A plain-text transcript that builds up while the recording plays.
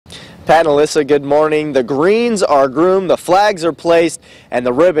Pat and Alyssa, good morning. The greens are groomed, the flags are placed, and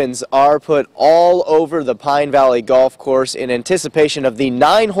the ribbons are put all over the Pine Valley Golf Course in anticipation of the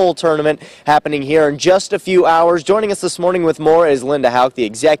 9-hole tournament happening here in just a few hours. Joining us this morning with more is Linda Houck, the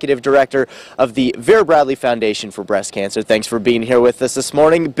Executive Director of the Vera Bradley Foundation for Breast Cancer. Thanks for being here with us this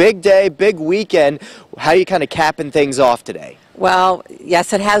morning. Big day, big weekend. How are you kind of capping things off today? Well,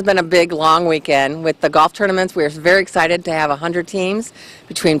 yes, it has been a big, long weekend. With the golf tournaments, we're very excited to have 100 teams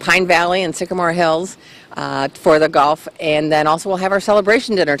between Pine Valley and Sycamore Hills for the golf. And then also we'll have our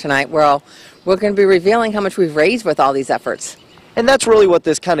celebration dinner tonight where we're going to be revealing how much we've raised with all these efforts. And that's really what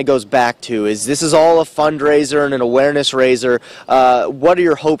this kind of goes back to, is this is all a fundraiser and an awareness raiser. What are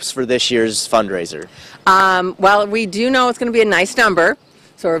your hopes for this year's fundraiser? Well, we do know it's going to be a nice number.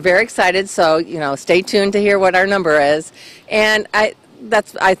 So we're very excited, so stay tuned to hear what our number is. And I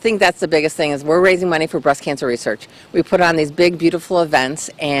think that's the biggest thing, is we're raising money for breast cancer research. We put on these big, beautiful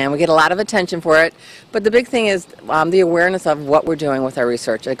events, and we get a lot of attention for it. But the big thing is the awareness of what we're doing with our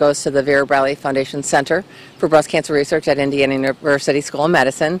research. It goes to the Vera Bradley Foundation Center for Breast Cancer Research at Indiana University School of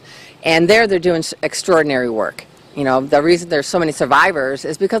Medicine, and they're doing extraordinary work. The reason there's so many survivors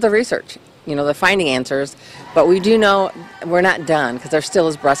is because of research. They're finding answers, but we do know we're not done because there still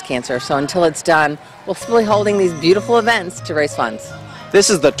is breast cancer. So until it's done, we'll still be holding these beautiful events to raise funds. This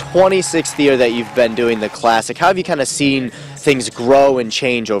is the 26th year that you've been doing the Classic. How have you kind of seen things grow and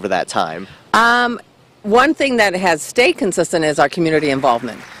change over that time? One thing that has stayed consistent is our community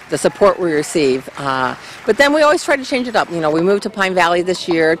involvement, the support we receive. But then we always try to change it up. We moved to Pine Valley this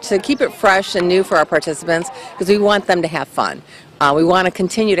year to keep it fresh and new for our participants because we want them to have fun. We want to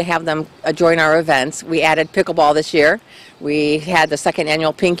continue to have them join our events. We added pickleball this year. We had the 2nd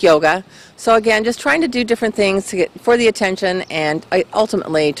annual Pink Yoga. So again, just trying to do different things for the attention and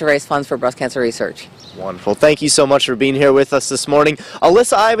ultimately to raise funds for breast cancer research. Wonderful. Thank you so much for being here with us this morning.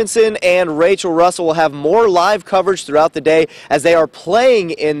 Alyssa Ivanson and Rachel Russell will have more live coverage throughout the day as they are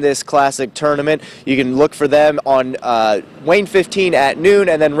playing in this Classic tournament. You can look for them on WANE 15 at noon,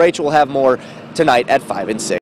 and then Rachel will have more tonight at 5 and 6.